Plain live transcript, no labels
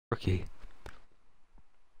rookie.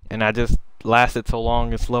 And I just lasted so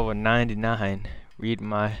long, it's level 99. Read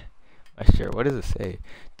my shirt. What does it say?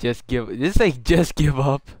 Just give. This say just give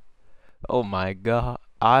up. Oh my god.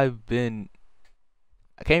 I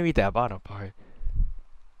can't read that bottom part.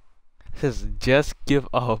 It says just give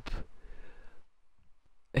up.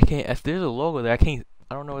 I can't. There's a logo there. I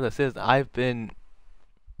don't know what that says. I've been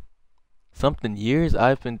something years.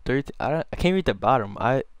 I've been 13. I can't read the bottom.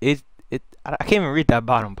 I can't even read that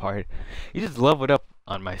bottom part. You just leveled up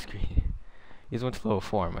on my screen. You just went to level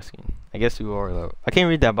 4 on my screen. I guess you are level. I can't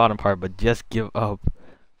read that bottom part, but just give up.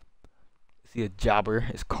 Is he a jobber?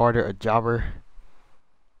 Is Carter a jobber?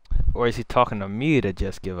 Or is he talking to me to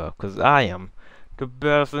just give up? Because I am the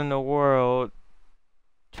best in the world.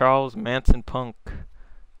 Charles Manson Punk.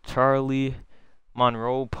 Charlie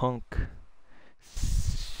Monroe Punk.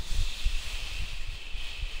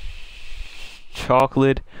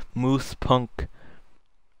 Chocolate Mousse Punk.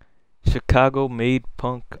 Chicago Made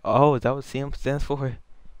Punk. Oh, is that what CM stands for?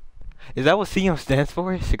 Is that what CM stands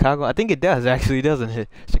for? Chicago? I think it does, actually, doesn't it?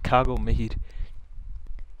 Chicago Made.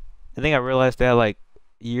 I think I realized that like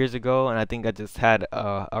years ago, and I think I just had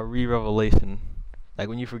a re-revelation. Like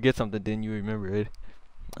when you forget something, then you remember it.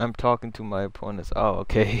 I'm talking to my opponents. Oh,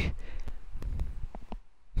 okay.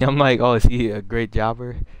 I'm like, oh, is he a great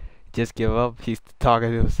jobber? Just give up. He's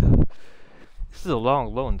talking to himself. This is a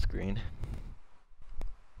long loading screen.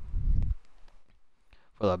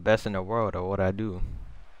 For the best in the world or what I do.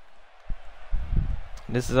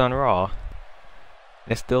 This is on Raw.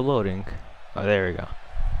 It's still loading. Oh, there we go.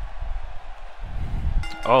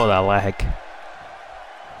 Oh, that lag.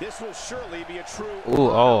 This will surely be a true. Ooh,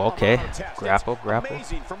 oh, okay. Grapple.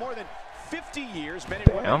 Amazing. For more than 50 years,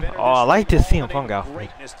 Damn. Oh, I like to see him Punk outfit.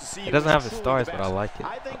 It doesn't have the stars, but I like it.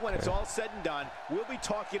 I think when it's all said and done, we'll be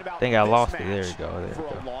talking about. I think I lost it. There we go. There we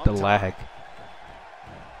go. The lag.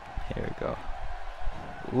 Here we go.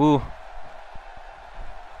 Ooh.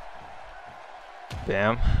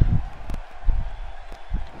 Bam.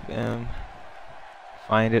 Bam.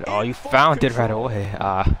 Find it. Oh, you found it right away.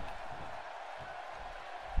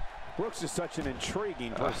 Brooks is such an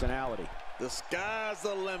intriguing personality. The sky's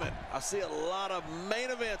the limit. I see a lot of main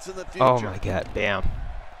events in the future. Oh my god, bam.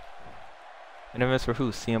 Main events for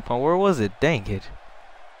who? CM Punk. Where was it? Dang it.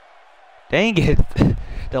 Dang it.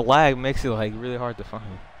 The lag makes it like really hard to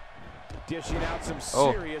find. Dishing out some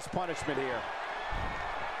serious punishment here.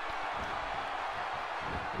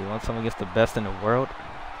 You want someone against the best in the world?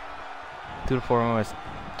 2 to 4 moments.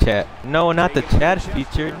 Chat. No, not the chat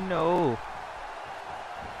feature. No.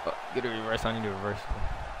 Oh, get a reverse. I need a reverse.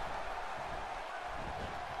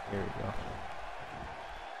 Here we go.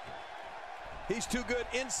 He's too good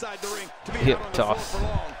inside the ring to be hip out on toss. the floor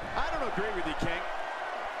for long. I don't agree with you, King.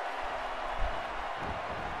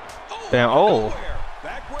 Bam. Oh.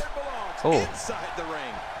 Back where it belongs. Oh. Inside the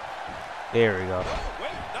ring. There we go. Oh,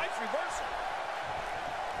 wait, nice reversal.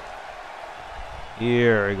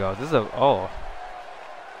 Here we go. This is a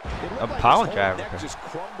power driver. Neck just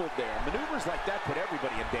crumbled there. Maneuvers like that put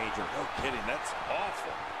everybody in danger. No kidding, that's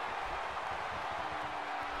awful.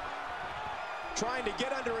 Trying to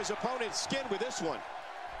get under his opponent's skin with this one.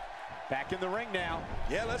 Back in the ring now.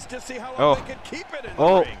 Yeah, let's just see how long they can keep it in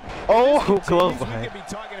the ring. Oh, close We line. could be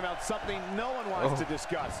talking about something no one wants to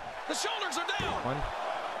discuss. The shoulders are down. 1,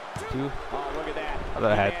 2. Oh, look at that. I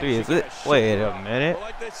thought I had 3. Is it? Wait a minute. Well,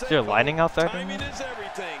 like they say, Is there lighting outside? timing is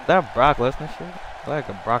everything. Is that a Brock Lesnar shit? I like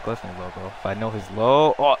a Brock Lesnar logo. If I know his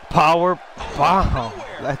low. Oh, power bomb.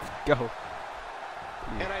 Let's go.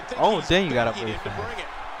 Oh, then you got up really fast.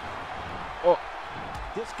 Oh.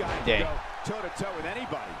 This guy Dang. can go toe-to-toe with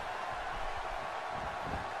anybody.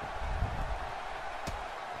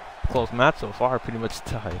 Close match so far, pretty much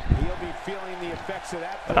tied. He'll be feeling the effects of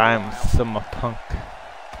that. But I am Summer Punk.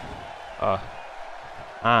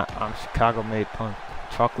 I'm Chicago Made Punk.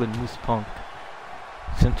 Chocolate Mousse Punk.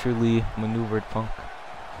 Centrally maneuvered Punk.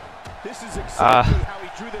 This is exactly how he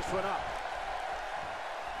drew this one up.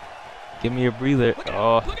 Give me a breather.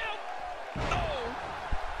 Oh.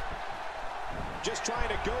 Just trying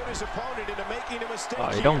to goad his opponent into making a mistake.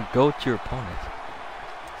 Oh, you don't goat your opponent.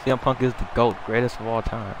 CM Punk is the GOAT, greatest of all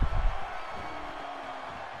time.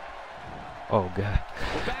 Oh god.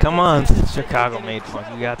 Come on, Chicago Made Punk.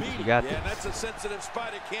 You got this. You got this. Yeah, that's a sensitive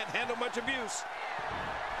spot. It can't handle much abuse.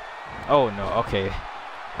 Oh no, okay.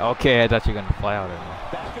 Okay, I thought you were gonna fly out of there.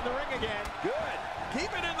 Back in the ring again. Good.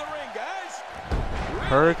 Keep it in the ring, guys.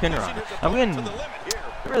 Hurricane Run. I'm getting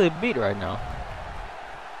really beat right now.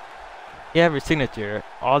 You have your signature.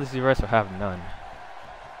 All these reversals have none.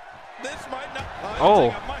 This might not. Oh.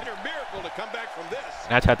 A minor miracle to come back from this.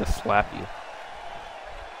 And I tried to slap you.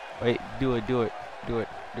 Wait, do it, do it, do it.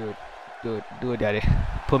 Do it. Do it. Do it, daddy.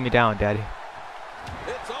 Put me down, daddy.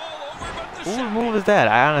 It's all over, but the Whose shot. move is that?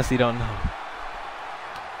 I honestly don't know.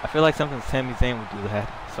 I feel like something Sami Zayn would do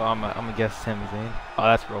that. So I'm gonna guess Sami Zayn. Oh,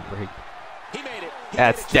 that's rope break. He made it.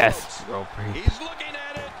 That's rope break. He's looking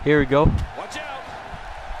at it. Here we go. Watch out.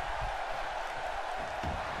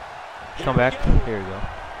 Come back. Here we go.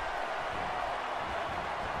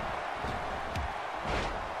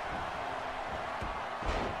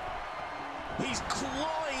 He's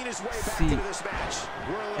clawing his way back into this match.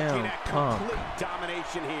 We're looking at complete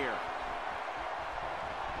domination here.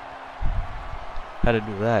 How to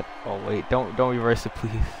do that? Oh wait, don't reverse it,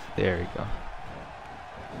 please. There we go.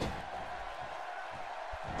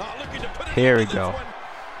 Oh, looking to put it Here we into this go. one.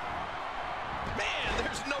 Man,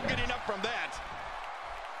 there's no getting up from that.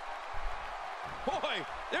 Boy,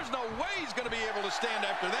 there's no way he's going to be able to stand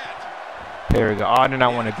after that. There we go. Oh, I did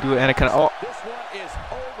not want to do it. Anaconda. Oh. This one is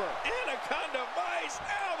over. Anaconda Vice.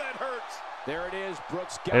 Ow, that hurts. There it is.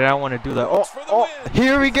 Brooks I got did not want to do that. Oh, oh.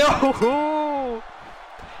 Here we go.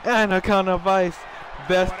 Anaconda Vice.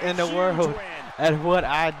 Best in the world at what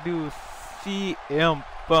I do. CM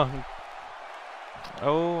Punk.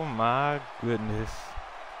 Oh my goodness.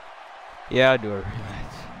 Yeah, I'll do a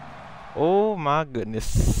rematch. Oh my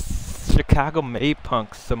goodness. Chicago made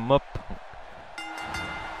Punk. Some up Punk.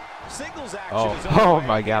 Singles action is Oh underway,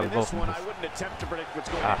 my God. and in this one, I wouldn't attempt to predict what's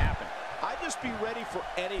going to happen. I'd just be ready for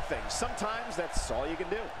anything. Sometimes that's all you can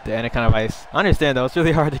do. The Anaconda Vice. I understand though. It's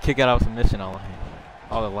really hard to kick out of submission all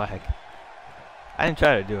the lag. I didn't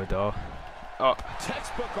try to do it though. Oh.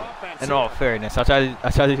 Textbook offense. In all fairness, I tried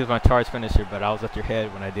to use my charge finisher, but I was at your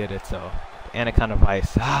head when I did it. So, Anaconda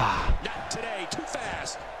Vice. Ah. Not today. Too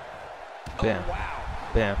fast. Bam. Oh,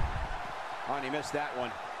 wow. Bam. Oh, and he missed that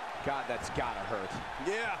one. God, that's gotta hurt.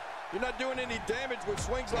 Yeah, you're not doing any damage with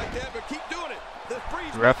swings like that, but keep doing it. The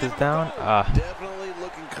breeze Ref is down. Definitely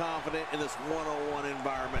looking confident in this one-on-one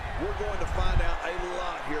environment. We're going to find out a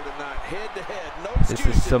lot here tonight. Head-to-head, no excuses.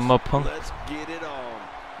 This is some up Punk. Let's get it on.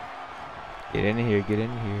 Get in here. Get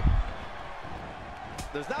in here.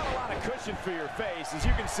 There's not a lot of cushion for your face. As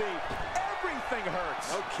you can see, everything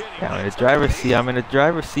hurts. No kidding. Yeah, I'm in the driver's seat. I'm in the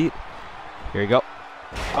driver's seat. Here we go.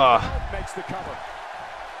 Makes the cover.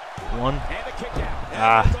 One. And a kick out.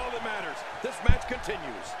 That's all that matters. This match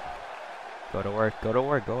continues. Go to work. Go to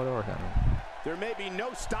work. Go to work. There may be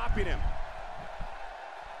no stopping him.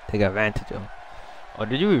 Take advantage of him. Oh,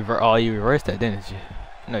 did you reverse? Oh, you reversed that, didn't you?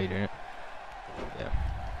 No, you didn't. Yeah.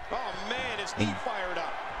 Oh man, his knee fired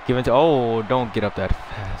up. Give it to. Oh, don't get up that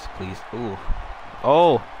fast, please. Ooh.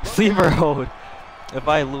 Oh, sleeper hold. If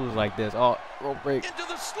I lose like this, oh, rope break. Into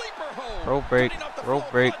the sleeper hold. Rope break.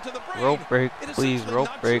 Rope break. Rope break. Please, rope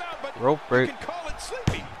break. Rope break.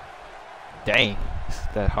 Dang, this is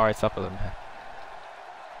that hard supplement.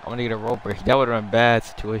 I want to get a rope break. That would have been a bad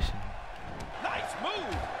situation. Nice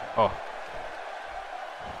move. Oh.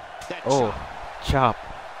 Oh, chop,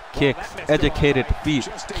 kicks, educated feet.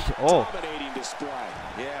 Oh.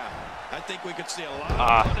 Yeah, I think we could see a lot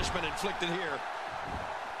of punishment inflicted here.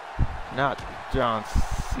 Not John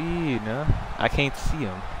Cena. I can't see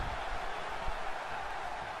him.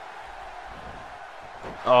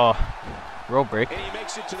 Oh, rope break. And he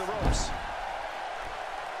makes it to the ropes.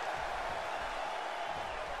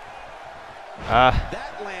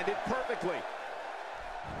 That landed perfectly.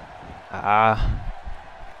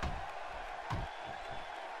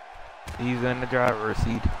 He's in the driver's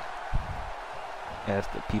seat, as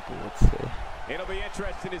the people would say. It'll be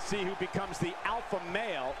interesting to see who becomes the alpha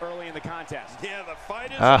male early in the contest. Yeah, the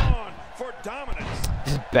fight is on for dominance.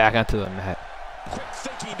 Just back onto the mat. Quick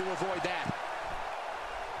thinking to avoid that.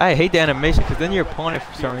 I hate the animation because then your opponent,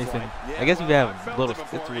 for some reason, I guess if you have a little,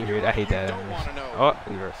 it's weird. I hate that animation. Oh,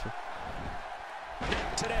 reversal.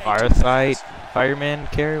 Fireside, fireman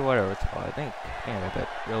carry, whatever it's called. I think I got that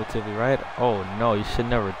relatively right. Oh no, you should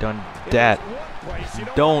never done that.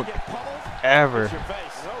 Don't ever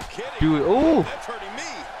do it. Ooh,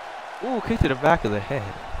 ooh, kick to the back of the head.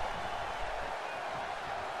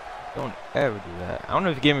 Don't ever do that. I don't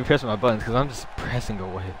know if you gave me pressing my buttons because I'm just pressing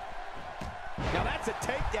away. Now that's a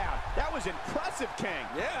takedown. That was impressive, King.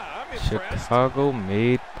 Yeah, I'm impressed. Chicago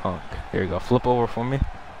made Punk. Here you go. Flip over for me.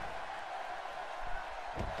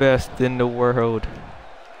 Best in the world.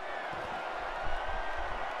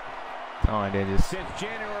 Oh, and then just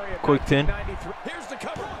quick pin. Here's the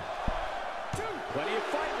cover. Plenty of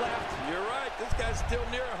fight left. You're right. This guy's still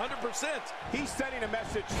near 100%. He's sending a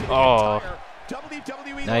message to the entire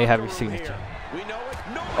WWE. Now you have your signature. We know it.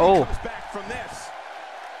 Nobody comes back from this.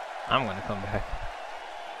 I'm gonna come back.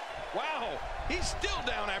 Wow, he's still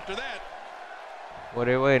down after that. What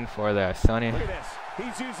are you waiting for there, Sonny? Look at this.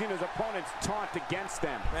 He's using his opponent's taunt against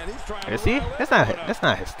them. Man, he's trying You to see? rile That's everyone not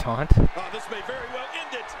up. his taunt. Oh, this may very well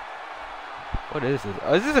end it. What is this?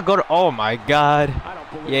 Oh, is this a go to? Oh my God! I don't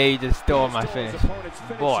believe Yeah, he just stole my his finish. opponent's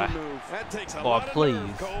finishing Boy. move. That takes a Boy, lot of please.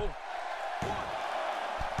 nerve, Cole.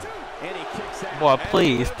 And he kicks out. Boy,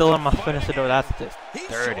 please, stealing my finisher though. That's just He's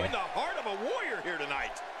dirty. showing the heart of a warrior here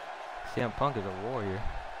tonight. CM Punk is a warrior.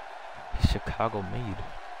 He's Chicago made.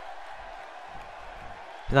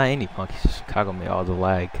 He's not any Punk. He's just Chicago made. All the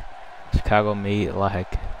lag. Chicago made lag.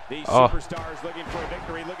 These Oh. superstars looking for a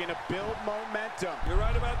victory, looking to build momentum. You're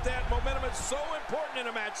right about that. Momentum is so important in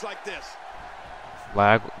a match like this.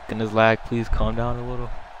 Lag. Can this lag please calm down a little?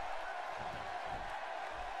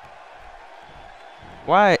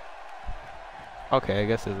 Why? Okay, I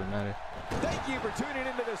guess it doesn't matter. Thank you for tuning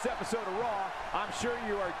into this episode of Raw. I'm sure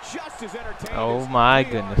you are just as entertained Oh as my we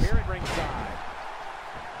are goodness. here at ringside.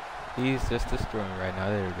 He's just destroying right now.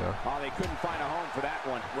 There we go. Oh, they couldn't find a home for that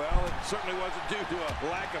one. Well, it certainly wasn't due to a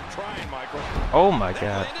lack of trying, Michael. Oh my That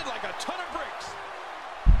God. landed like a ton of bricks.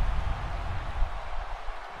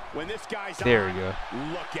 When this guy's There on, we go.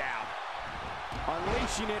 look out.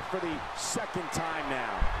 Unleashing it for the second time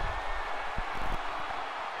now.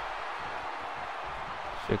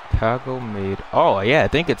 Chicago made. Oh yeah, I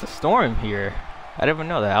think it's a storm here. I didn't even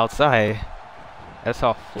know that outside. I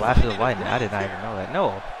saw flashes of lightning. I did not even know that.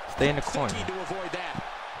 No, stay in the corner. Key to avoid that.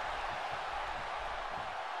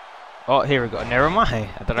 Oh, here we go. Never mind.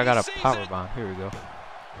 I thought I got a power bomb. Here we go.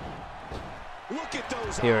 Look at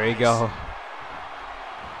those Here we eyes. go.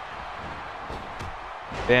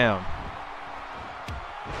 Bam.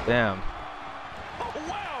 Bam. Oh,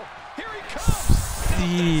 wow. Here he comes.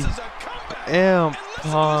 See. This is a comeback. M. And listen to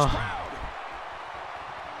this crowd.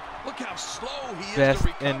 Look how slow he is Best to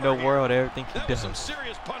recover in the here. world. Everything he That was does. some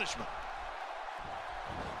serious punishment.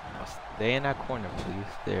 Stay in that corner, please.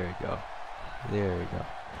 There we go. There we go.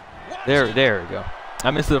 Watch There it. we go.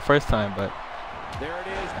 I missed it the first time, but There it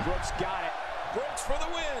is. Brooks got it. Brooks for the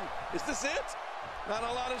win. Is this it? Not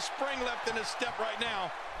a lot of spring left in his step right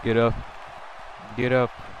now. get up. Get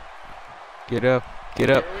up. Get up.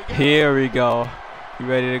 Get up. Here we go. You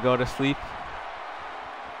ready to go to sleep?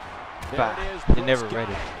 There Bah, it is. you're Brooks never got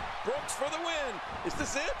ready. it. Brooks for the win. Is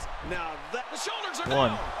this it? Now that the shoulders are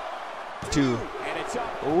One. down. 2. And it's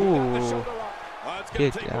up. He got the Ooh. shoulder up. It's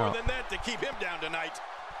going to Kick take more out. than that to keep him down tonight.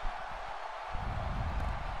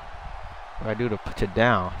 What do I do to put you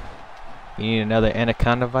down? You need another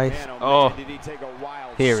anaconda vice? Man, Oh, man, did he take a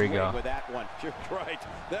wild here we swing go. with that one. You're right.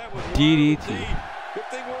 That was DDT. wild indeed. Good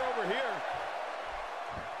thing we're over here.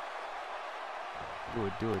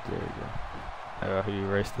 do it. There we go. Oh, he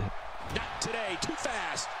erased it. Not today. Too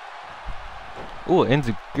fast. Ooh,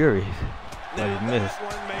 Enziguri. But Now he missed.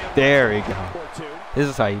 that one may have There we go. Or two. This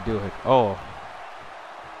is how you do it. Oh.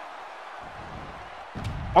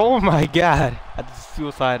 Oh my God. I just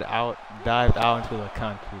suicide out, dived out into the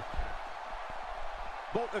concrete.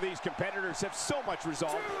 Both of these competitors have so much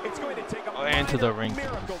resolve. It's going to take a Oh, into the ring,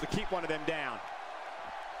 miracle please. to keep one of them down.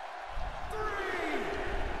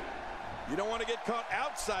 You don't want to get caught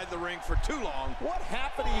outside the ring for too long. What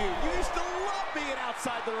happened to you? You used to love being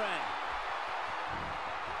outside the ring.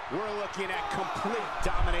 We're looking at complete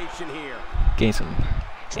domination here. Gain some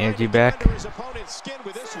Trying energy to get back. under his opponent's skin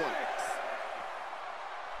with this one.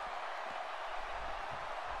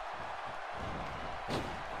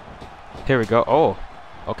 Here we go. Oh.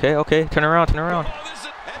 Okay. Turn around. Oh,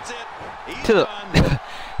 that's it. He's To done. the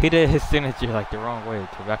he did his signature like the wrong way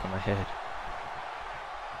to the back of my head.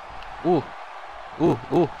 Ooh.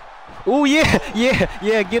 Ooh, yeah.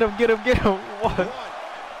 Get him. What? One,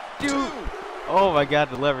 Dude. two. Oh my God,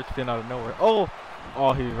 the leverage spin out of nowhere. Oh,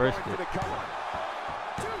 he reversed Going for it. the cover.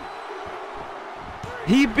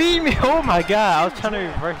 He beat me. Oh my God, I was trying to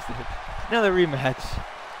reverse it. Another rematch.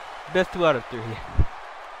 Best 2 out of 3.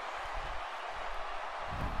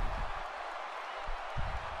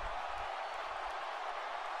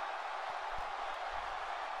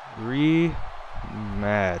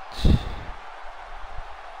 Rematch.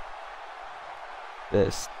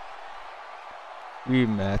 Best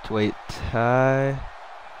rematch. Wait, tie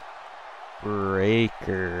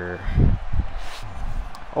breaker.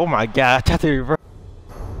 Oh my God, I tried to reverse.